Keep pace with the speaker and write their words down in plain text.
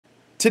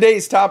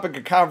Today's topic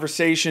of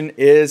conversation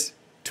is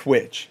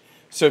Twitch.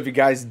 So if you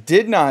guys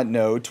did not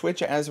know,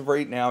 Twitch as of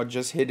right now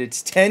just hit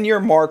its 10-year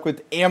mark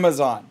with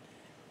Amazon,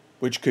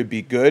 which could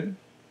be good,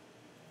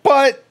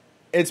 but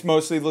it's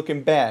mostly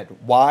looking bad.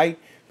 Why?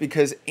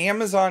 Because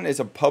Amazon is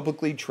a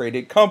publicly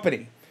traded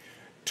company.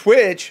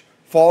 Twitch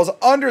falls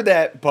under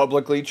that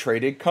publicly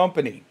traded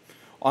company.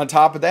 On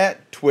top of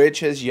that, Twitch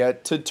has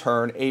yet to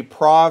turn a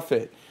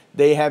profit.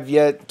 They have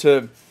yet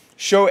to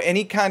show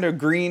any kind of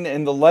green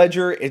in the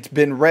ledger. It's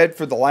been red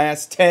for the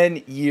last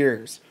 10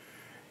 years.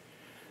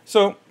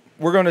 So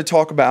we're going to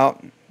talk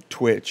about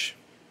Twitch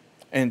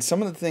and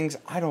some of the things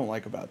I don't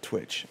like about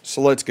Twitch.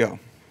 So let's go.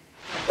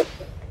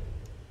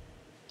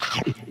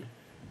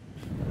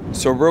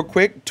 So real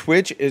quick,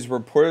 Twitch is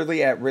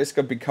reportedly at risk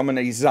of becoming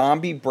a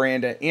zombie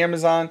brand at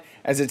Amazon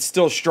as it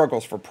still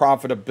struggles for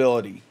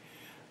profitability.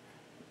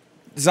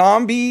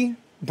 Zombie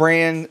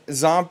brand,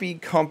 zombie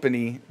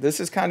company.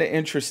 This is kind of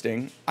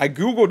interesting. I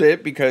Googled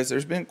it because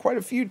there's been quite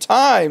a few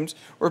times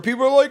where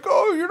people are like,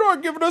 oh, you're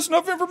not giving us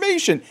enough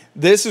information.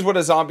 This is what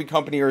a zombie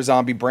company or a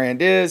zombie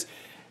brand is.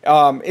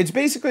 It's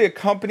basically a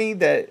company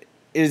that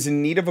is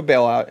in need of a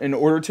bailout in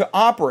order to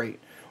operate,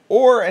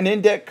 or an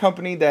in-debt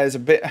company that is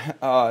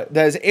that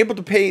is able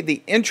to pay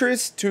the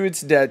interest to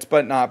its debts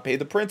but not pay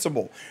the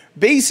principal.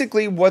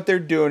 Basically, what they're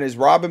doing is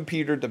robbing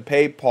Peter to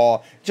pay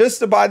Paul, just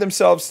to buy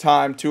themselves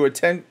time to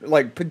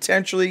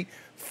potentially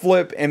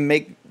flip and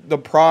make the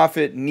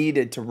profit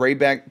needed to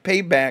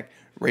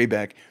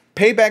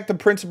pay back the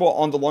principal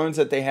on the loans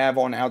that they have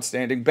on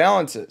outstanding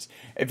balances.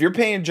 If you're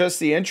paying just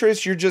the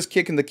interest, you're just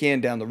kicking the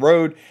can down the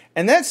road.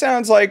 And that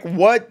sounds like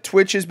what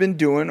Twitch has been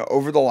doing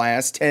over the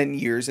last 10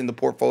 years in the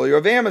portfolio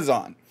of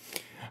Amazon.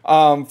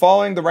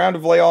 Following the round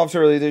of layoffs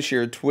early this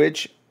year,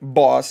 Twitch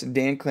boss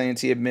Dan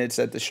Clancy admits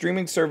that the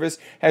streaming service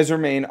has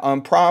remained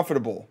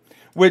unprofitable,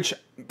 which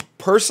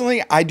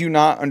personally I do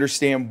not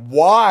understand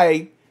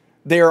why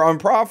they are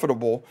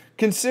unprofitable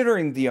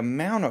considering the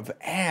amount of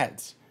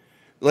ads.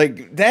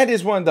 Like, that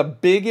is one of the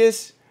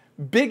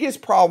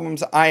biggest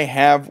problems I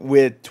have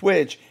with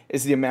Twitch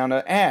is the amount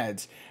of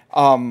ads.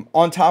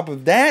 On top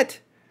of that,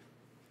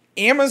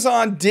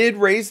 Amazon did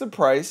raise the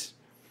price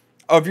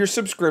of your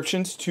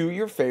subscriptions to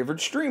your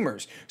favorite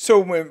streamers.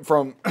 So it went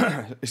from,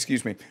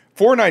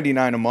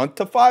 $4.99 a month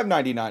to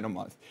 $5.99 a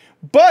month.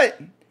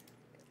 But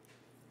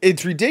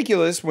it's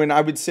ridiculous when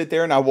I would sit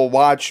there and I will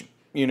watch,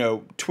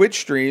 Twitch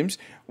streams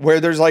where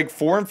there's like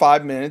 4 and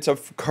 5 minutes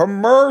of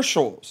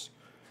commercials.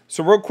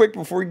 So real quick,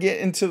 before we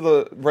get into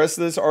the rest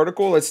of this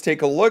article, let's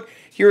take a look.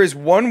 Here is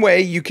one way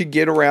you could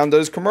get around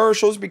those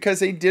commercials because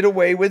they did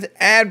away with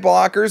ad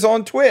blockers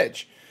on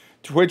Twitch.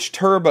 Twitch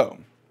Turbo.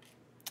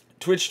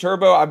 Twitch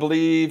Turbo, I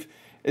believe,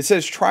 it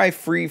says try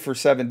free for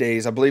 7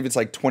 days. I believe it's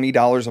like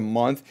 $20 a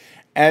month.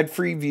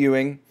 Ad-free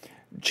viewing,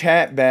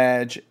 chat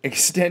badge,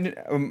 extended,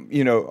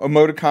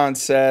 emoticon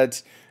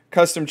sets,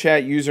 custom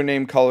chat,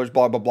 username, colors,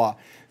 blah, blah, blah.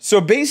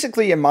 So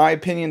basically, in my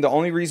opinion, the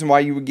only reason why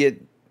you would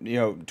get,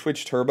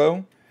 Twitch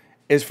Turbo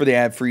is for the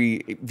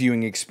ad-free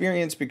viewing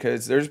experience,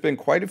 because there's been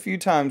quite a few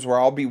times where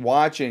I'll be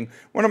watching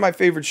one of my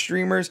favorite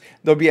streamers.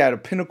 They'll be at a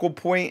pinnacle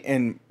point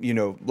in,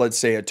 let's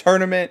say a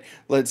tournament.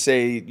 Let's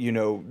say,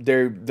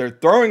 they're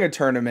throwing a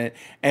tournament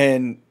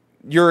and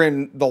you're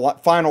in the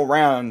final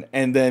round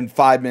and then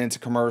 5 minutes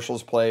of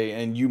commercials play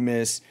and you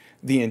miss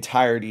the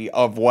entirety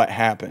of what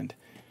happened.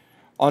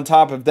 On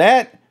top of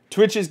that,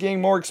 Twitch is getting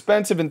more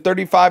expensive in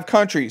 35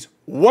 countries.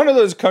 One of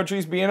those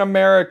countries being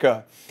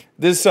America.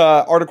 This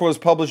article was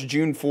published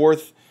June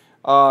 4th,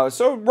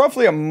 so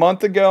roughly a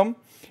month ago.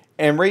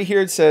 And right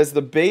here it says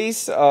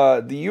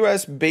the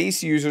U.S.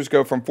 base users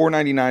go from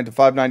 $4.99 to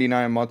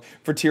 $5.99 a month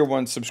for Tier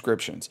 1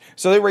 subscriptions.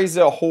 So they raised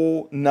it a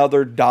whole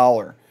nother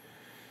 $1.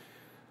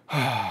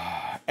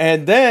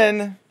 And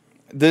then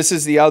this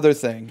is the other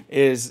thing,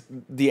 is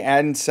the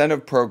ad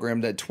incentive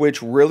program that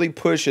Twitch really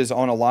pushes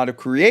on a lot of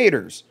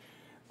creators.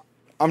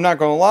 I'm not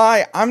going to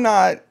lie, I'm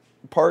not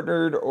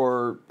partnered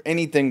or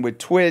anything with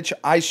Twitch.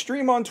 I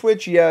stream on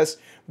Twitch, yes,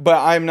 but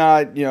I'm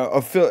not,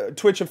 a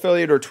Twitch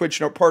affiliate or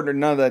Twitch partner,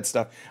 none of that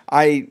stuff.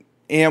 I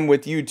am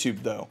with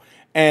YouTube though.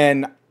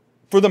 And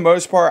for the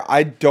most part,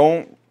 I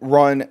don't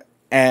run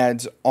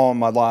ads on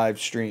my live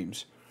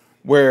streams.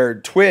 Where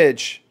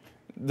Twitch,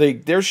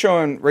 they're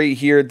showing right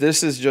here,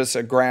 this is just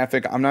a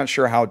graphic. I'm not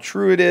sure how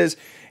true it is.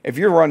 If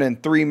you're running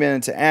 3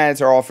 minutes of ads,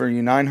 they're offering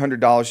you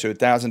 $900 to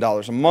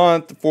 $1,000 a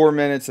month, 4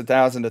 minutes,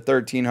 $1,000 to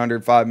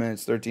 $1,300, 5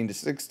 minutes, $13 to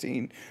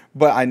 $16.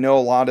 But I know a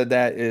lot of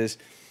that is,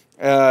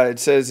 it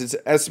says it's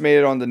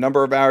estimated on the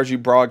number of hours you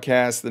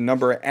broadcast, the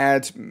number of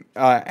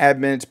ad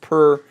minutes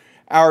per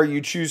hour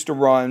you choose to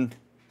run,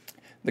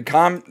 the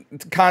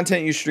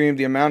content you stream,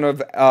 the amount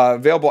of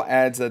available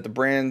ads that the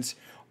brands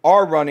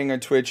are running on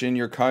Twitch in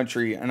your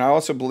country. And I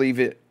also believe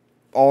it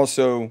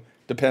also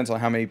depends on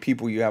how many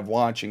people you have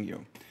watching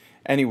you.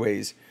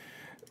 Anyways,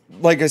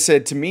 like I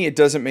said, to me, it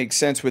doesn't make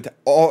sense with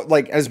all,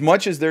 as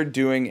much as they're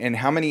doing and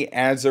how many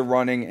ads they're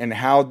running and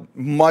how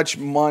much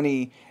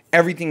money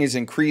everything is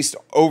increased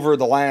over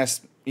the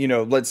last,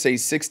 let's say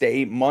 6 to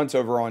 8 months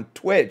over on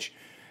Twitch,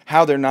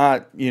 how they're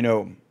not,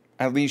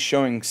 at least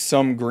showing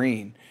some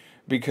green,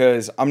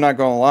 because I'm not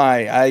gonna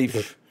lie,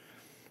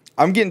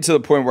 I'm getting to the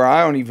point where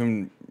I don't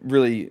even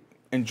really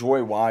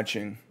enjoy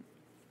watching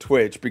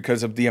Twitch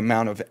because of the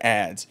amount of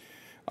ads.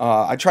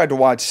 I tried to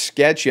watch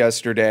Sketch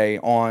yesterday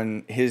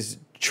on his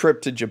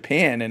trip to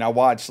Japan, and I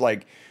watched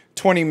like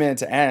 20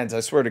 minutes of ads, I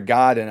swear to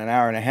God, in an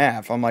hour and a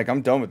half. I'm like,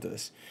 I'm done with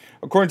this.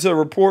 According to the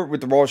report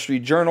with the Wall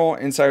Street Journal,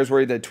 insiders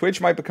worry that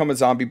Twitch might become a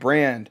zombie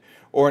brand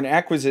or an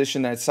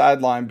acquisition that's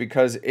sidelined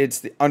because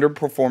it's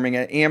underperforming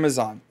at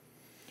Amazon.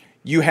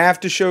 You have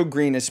to show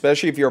green,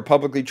 especially if you're a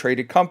publicly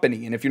traded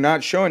company. And if you're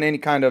not showing any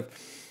kind of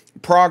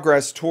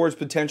progress towards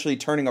potentially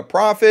turning a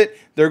profit,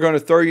 they're going to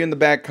throw you in the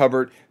back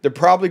cupboard. They're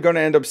probably going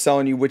to end up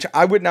selling you, which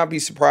I would not be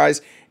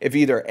surprised if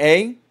either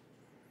A,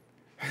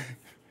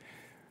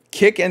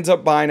 Kick ends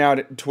up buying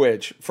out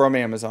Twitch from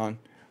Amazon,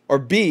 or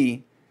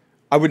B,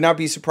 I would not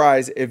be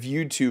surprised if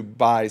YouTube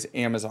buys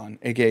Amazon,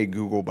 aka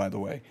Google, by the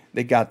way.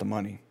 They got the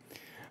money.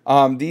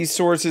 These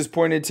sources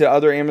pointed to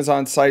other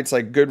Amazon sites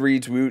like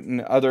Goodreads, Woot,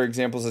 and other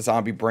examples of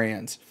zombie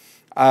brands.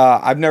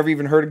 I've never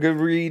even heard of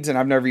Goodreads, and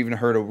I've never even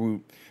heard of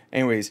Woot.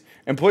 Anyways,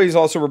 employees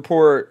also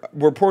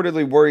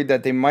reportedly worried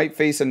that they might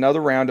face another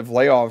round of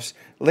layoffs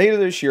later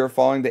this year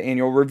following the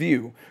annual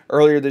review.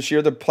 Earlier this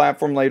year, the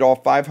platform laid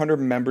off 500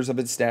 members of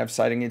its staff,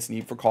 citing its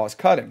need for cost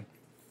cutting.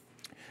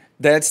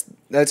 That's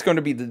going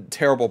to be the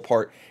terrible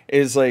part,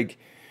 is like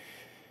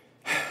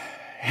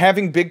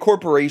having big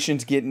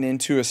corporations getting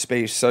into a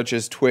space such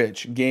as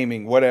Twitch,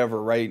 gaming,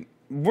 whatever, right?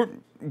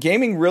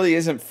 Gaming really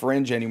isn't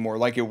fringe anymore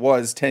like it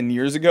was 10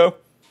 years ago.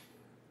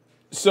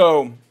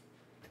 So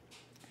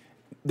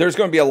there's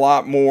going to be a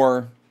lot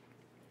more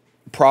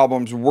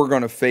problems we're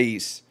going to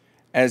face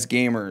as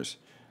gamers,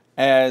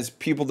 as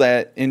people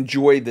that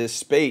enjoy this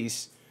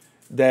space,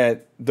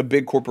 that the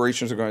big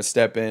corporations are going to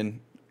step in,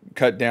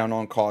 cut down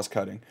on cost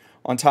cutting.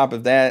 On top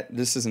of that,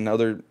 this is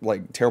another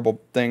like terrible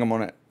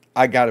thing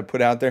I got to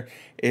put out there,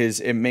 is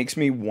it makes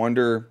me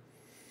wonder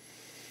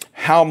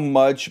how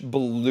much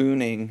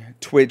ballooning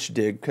Twitch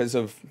did because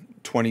of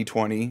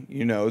 2020,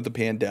 the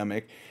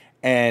pandemic,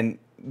 and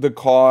the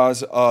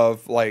cause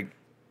of like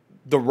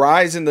the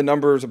rise in the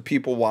numbers of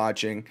people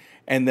watching,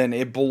 and then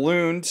it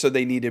ballooned, so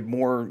they needed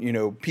more,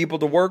 people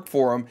to work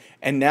for them.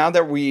 And now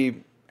that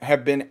we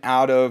have been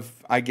out of,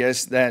 I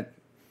guess, that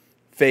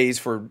phase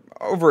for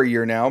over a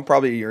year now,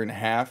 probably a year and a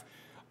half,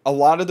 a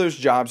lot of those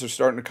jobs are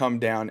starting to come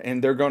down,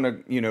 and they're going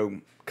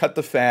to, cut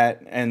the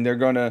fat, and they're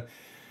going to,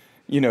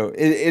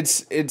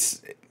 it's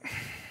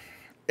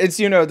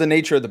the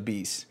nature of the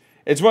beast.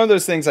 It's one of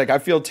those things like I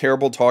feel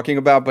terrible talking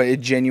about, but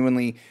it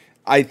genuinely,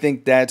 I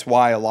think that's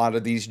why a lot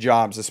of these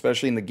jobs,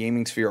 especially in the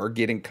gaming sphere, are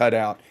getting cut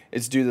out.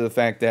 It's due to the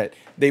fact that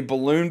they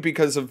ballooned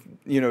because of,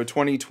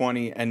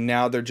 2020, and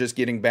now they're just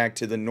getting back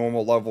to the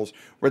normal levels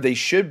where they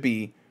should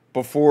be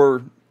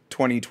before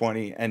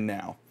 2020 and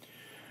now.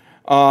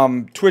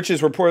 Twitch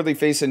has reportedly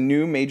faced a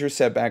new major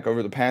setback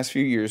over the past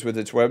few years, with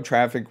its web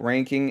traffic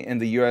ranking in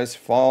the U.S.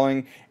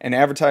 falling and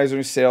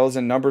advertiser sales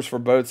and numbers for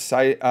both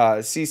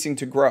ceasing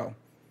to grow.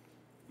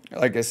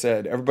 Like I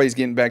said, everybody's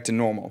getting back to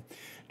normal.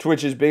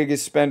 Twitch's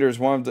biggest spenders,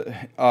 one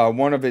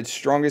of its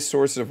strongest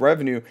sources of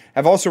revenue,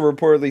 have also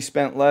reportedly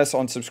spent less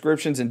on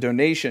subscriptions and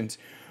donations,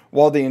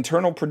 while the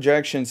internal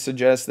projections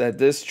suggest that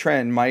this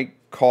trend might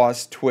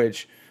cost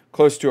Twitch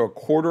close to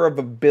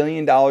 $250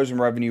 million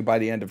in revenue by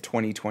the end of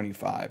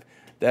 2025.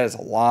 That is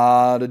a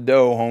lot of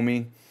dough,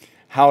 homie.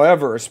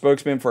 However, a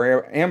spokesman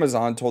for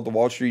Amazon told the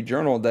Wall Street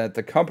Journal that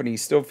the company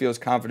still feels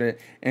confident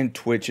in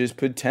Twitch's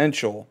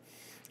potential.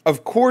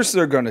 Of course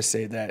they're going to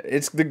say that.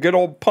 It's the good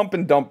old pump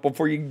and dump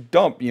before you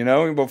dump,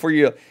 before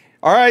you,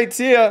 all right,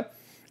 see ya,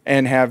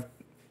 and have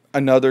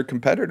another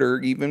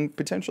competitor even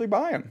potentially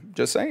buy them.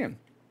 Just saying.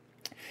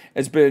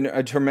 It's been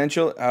a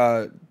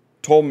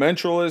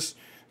tumultuous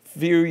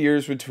few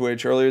years with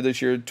Twitch. Earlier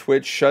this year,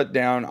 Twitch shut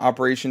down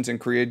operations in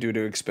Korea due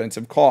to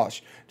expensive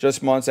costs,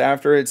 just months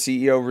after its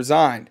CEO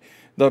resigned.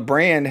 The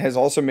brand has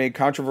also made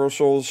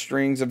controversial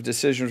strings of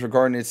decisions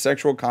regarding its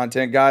sexual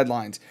content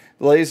guidelines,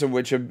 the latest of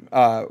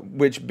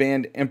which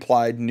banned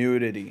implied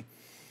nudity.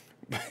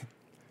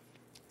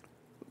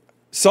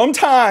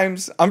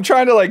 Sometimes, I'm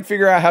trying to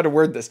figure out how to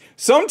word this.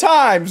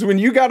 Sometimes when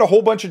you got a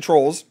whole bunch of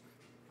trolls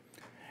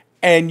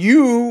and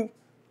you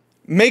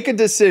make a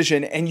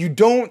decision and you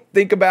don't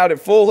think about it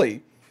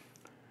fully,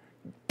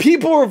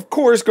 people are, of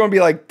course, going to be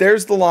like,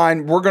 there's the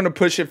line. We're going to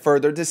push it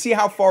further to see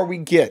how far we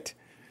get.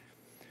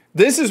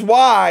 This is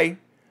why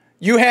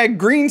you had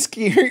green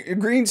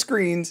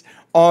screens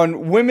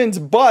on women's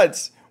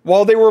butts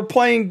while they were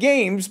playing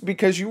games,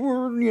 because you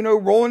were,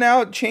 rolling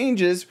out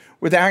changes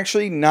with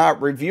actually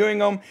not reviewing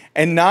them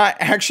and not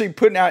actually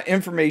putting out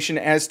information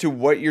as to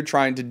what you're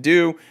trying to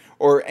do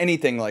or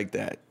anything like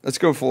that. Let's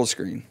go full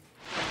screen.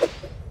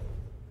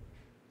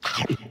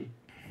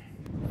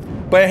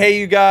 But hey,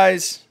 you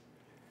guys,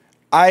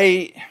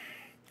 I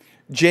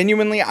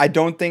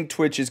don't think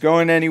Twitch is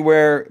going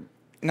anywhere,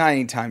 not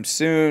anytime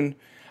soon.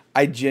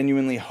 I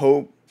genuinely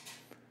hope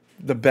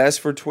the best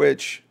for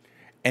Twitch.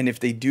 And if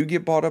they do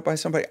get bought up by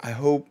somebody, I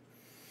hope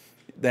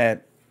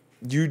that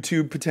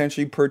YouTube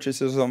potentially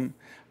purchases them.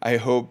 I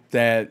hope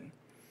that,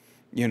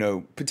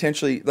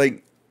 potentially,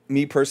 like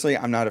me personally,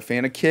 I'm not a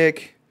fan of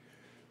Kick.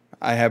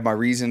 I have my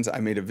reasons. I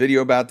made a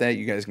video about that.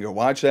 You guys can go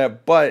watch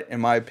that. But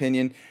in my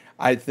opinion,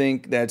 I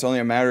think that it's only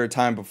a matter of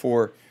time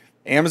before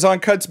Amazon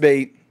cuts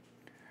bait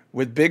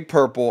with Big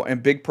Purple,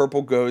 and Big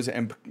Purple goes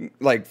and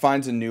like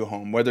finds a new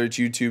home, whether it's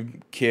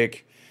YouTube,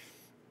 Kick,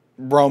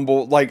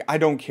 Rumble, like I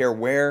don't care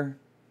where.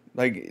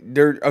 Like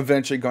they're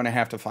eventually going to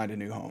have to find a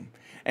new home.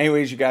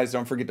 Anyways, you guys,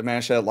 don't forget to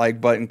mash that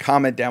like button.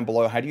 Comment down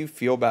below. How do you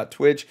feel about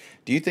Twitch?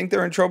 Do you think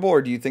they're in trouble,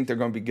 or do you think they're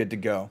going to be good to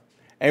go?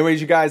 Anyways,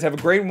 you guys, have a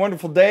great and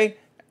wonderful day.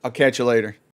 I'll catch you later.